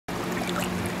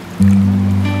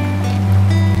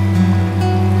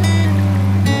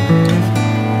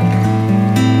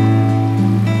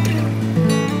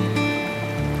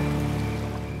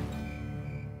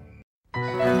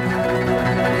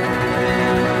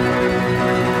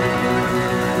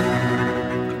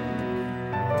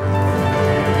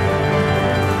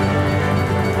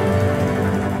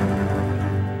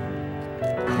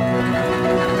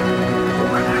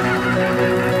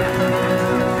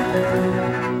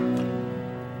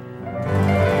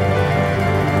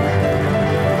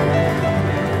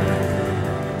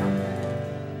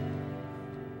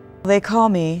they call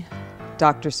me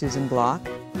Dr. Susan Block.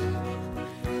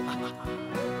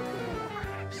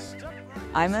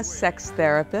 I'm a sex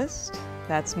therapist.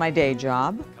 That's my day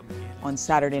job. On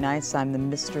Saturday nights, I'm the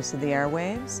mistress of the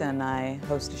airwaves and I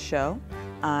host a show.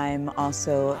 I'm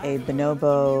also a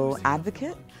bonobo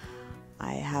advocate.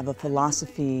 I have a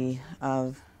philosophy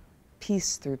of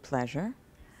peace through pleasure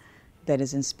that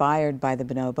is inspired by the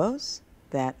bonobos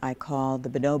that I call the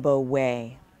Bonobo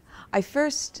way. I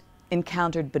first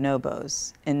encountered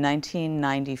bonobos in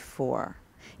 1994.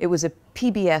 It was a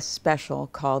PBS special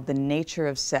called The Nature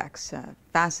of Sex, a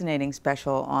fascinating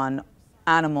special on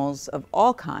animals of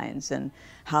all kinds and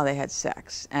how they had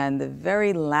sex. And the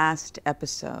very last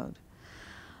episode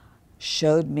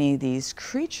showed me these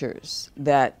creatures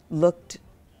that looked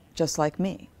just like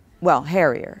me. Well,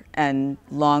 hairier and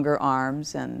longer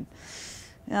arms and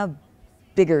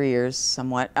bigger ears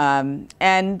somewhat.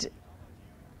 And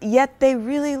yet they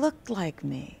really looked like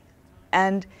me.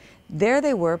 And there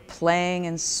they were playing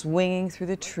and swinging through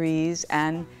the trees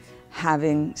and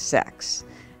having sex.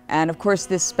 And of course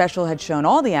this special had shown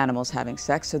all the animals having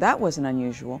sex, so that wasn't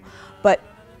unusual. But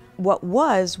what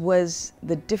was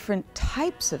the different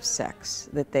types of sex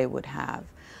that they would have.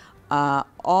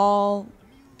 All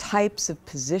types of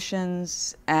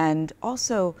positions and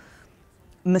also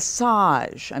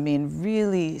massage, I mean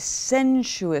really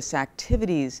sensuous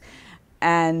activities.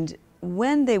 And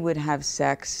when they would have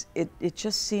sex, it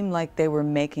just seemed like they were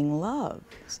making love.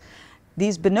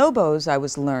 These bonobos, I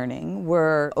was learning,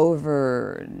 were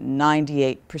over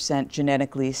 98%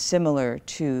 genetically similar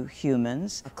to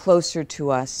humans, closer to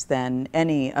us than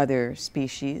any other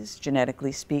species,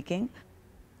 genetically speaking.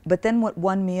 But then what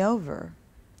won me over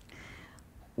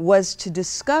was to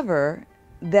discover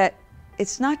that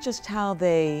it's not just how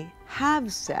they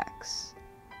have sex,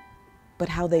 but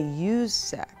how they use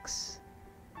sex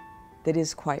that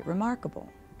is quite remarkable.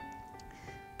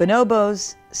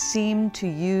 Bonobos seem to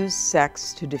use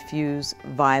sex to diffuse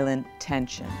violent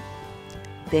tension.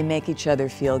 They make each other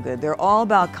feel good. They're all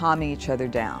about calming each other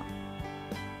down.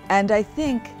 And I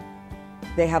think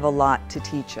they have a lot to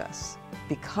teach us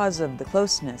because of the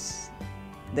closeness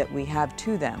that we have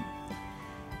to them.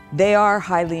 They are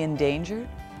highly endangered.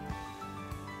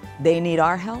 They need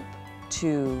our help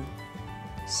to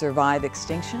survive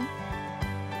extinction.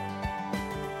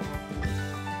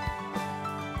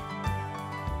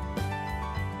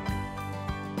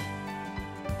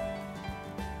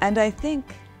 And I think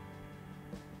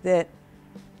that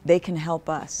they can help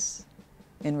us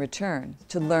in return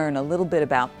to learn a little bit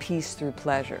about peace through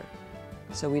pleasure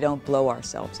so we don't blow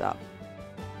ourselves up.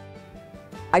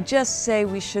 I just say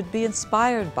we should be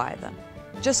inspired by them.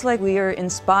 Just like we are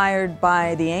inspired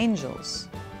by the angels,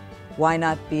 why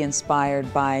not be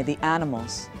inspired by the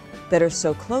animals that are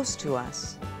so close to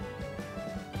us,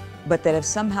 but that have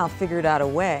somehow figured out a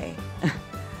way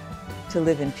to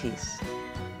live in peace?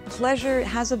 Pleasure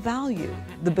has a value.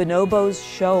 The bonobos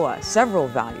show us several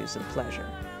values of pleasure.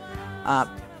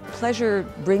 Pleasure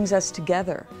brings us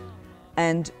together,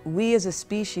 and we as a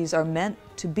species are meant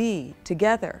to be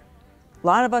together. A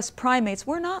lot of us primates,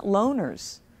 we're not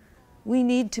loners. We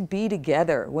need to be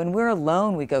together. When we're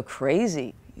alone, we go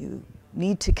crazy. You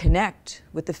need to connect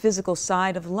with the physical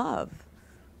side of love,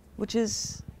 which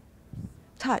is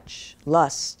touch,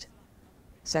 lust,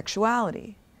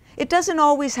 sexuality. It doesn't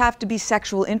always have to be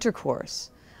sexual intercourse.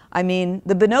 I mean,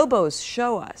 the bonobos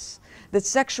show us that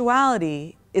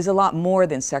sexuality is a lot more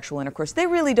than sexual intercourse. They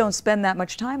really don't spend that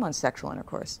much time on sexual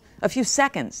intercourse, a few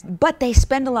seconds, but they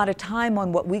spend a lot of time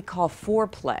on what we call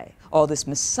foreplay. All this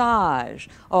massage,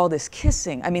 all this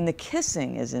kissing. I mean, the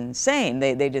kissing is insane.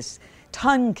 They just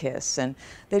tongue kiss and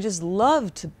they just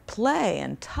love to play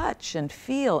and touch and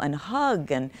feel and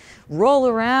hug and roll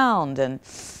around, and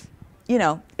you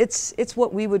know, it's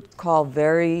what we would call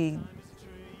very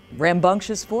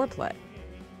rambunctious foreplay.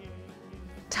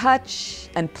 Touch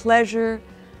and pleasure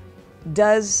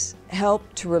does help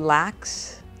to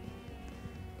relax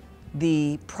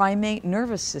the primate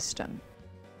nervous system.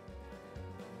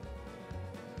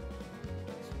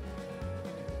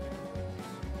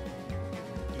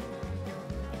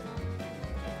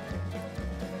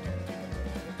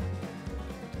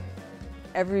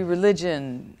 Every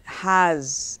religion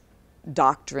has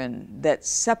doctrine that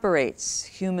separates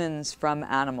humans from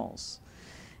animals.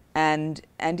 And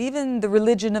even the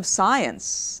religion of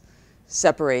science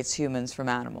separates humans from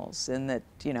animals in that,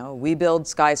 you know, we build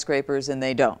skyscrapers and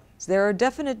they don't. There are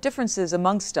definite differences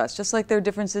amongst us, just like there are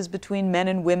differences between men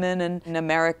and women and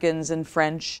Americans and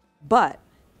French. But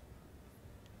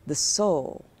the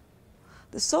soul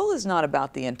is not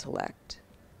about the intellect.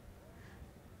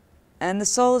 And the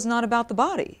soul is not about the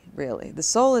body, really. The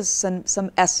soul is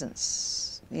some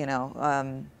essence, you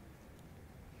know.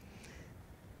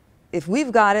 If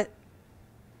we've got it,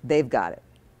 they've got it.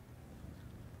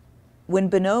 When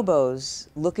bonobos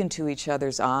look into each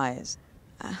other's eyes,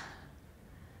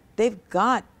 they've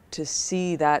got to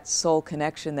see that soul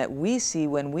connection that we see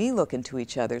when we look into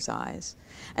each other's eyes.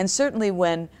 And certainly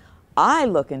when I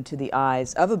look into the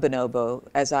eyes of a bonobo,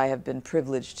 as I have been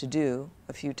privileged to do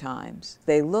a few times,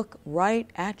 they look right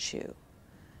at you.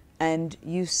 And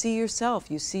you see yourself,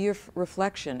 you see your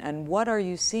reflection. And what are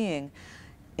you seeing?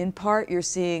 In part, you're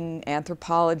seeing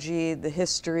anthropology, the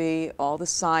history, all the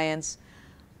science.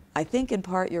 I think in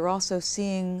part you're also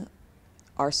seeing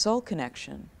our soul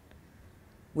connection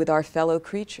with our fellow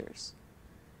creatures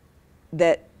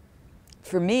that,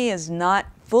 for me, is not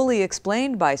fully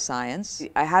explained by science.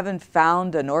 I haven't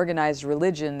found an organized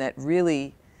religion that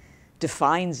really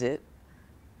defines it,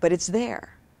 but it's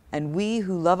there. And we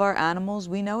who love our animals,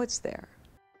 we know it's there.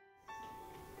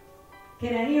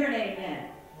 Can I hear an amen?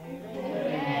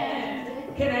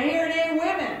 Amen. Can I hear an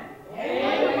amen?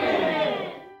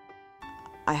 Amen.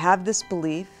 I have this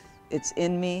belief, it's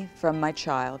in me from my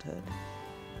childhood.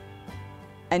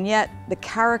 And yet the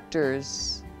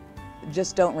characters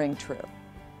just don't ring true.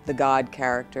 The God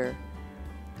character,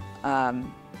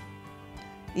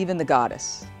 even the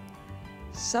goddess.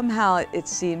 Somehow it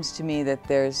seems to me that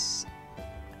there's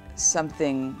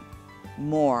something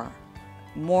more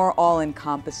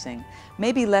all-encompassing,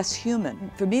 maybe less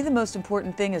human. For me, the most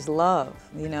important thing is love.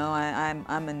 You know,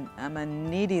 I'm a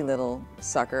needy little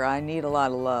sucker. I need a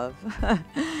lot of love.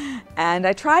 And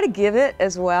I try to give it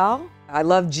as well. I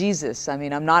love Jesus. I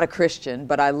mean, I'm not a Christian,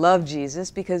 but I love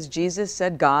Jesus because Jesus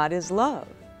said God is love.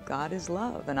 God is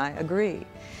love, and I agree.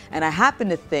 And I happen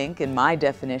to think, in my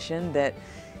definition, that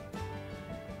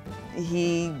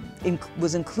he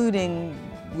was including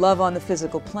love on the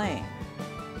physical plane.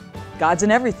 God's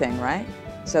in everything, right?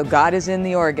 So God is in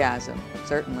the orgasm,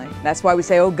 certainly. That's why we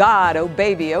say, oh God, oh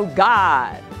baby, oh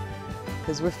God,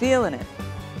 because we're feeling it,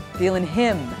 feeling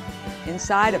Him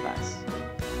inside of us.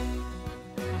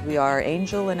 We are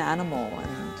angel and animal,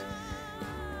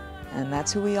 and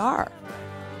that's who we are.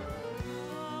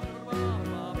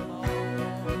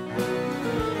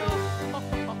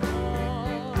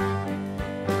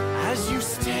 As you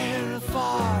stare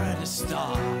afar at a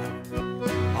star,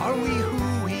 are we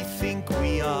who we think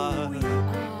we are?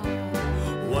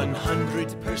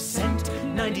 100%,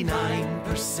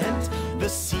 99%, the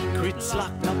secret's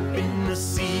locked up in the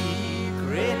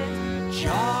secret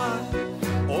jar,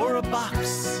 or a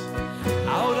box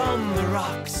out on the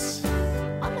rocks.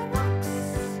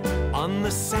 On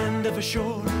the sand of a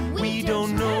shore, we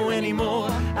don't know anymore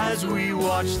as we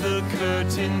watch the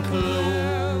curtain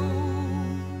close.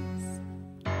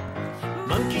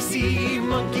 Monkey see,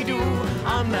 monkey do,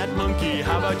 I'm that monkey,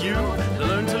 how about you? To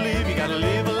learn to live, you gotta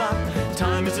live a lot.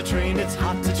 Time is a train, it's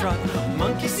hot to trot.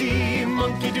 Monkey see,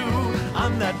 monkey do,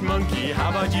 I'm that monkey, how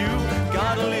about you?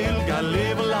 Gotta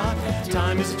live a lot.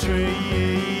 Time is a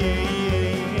train.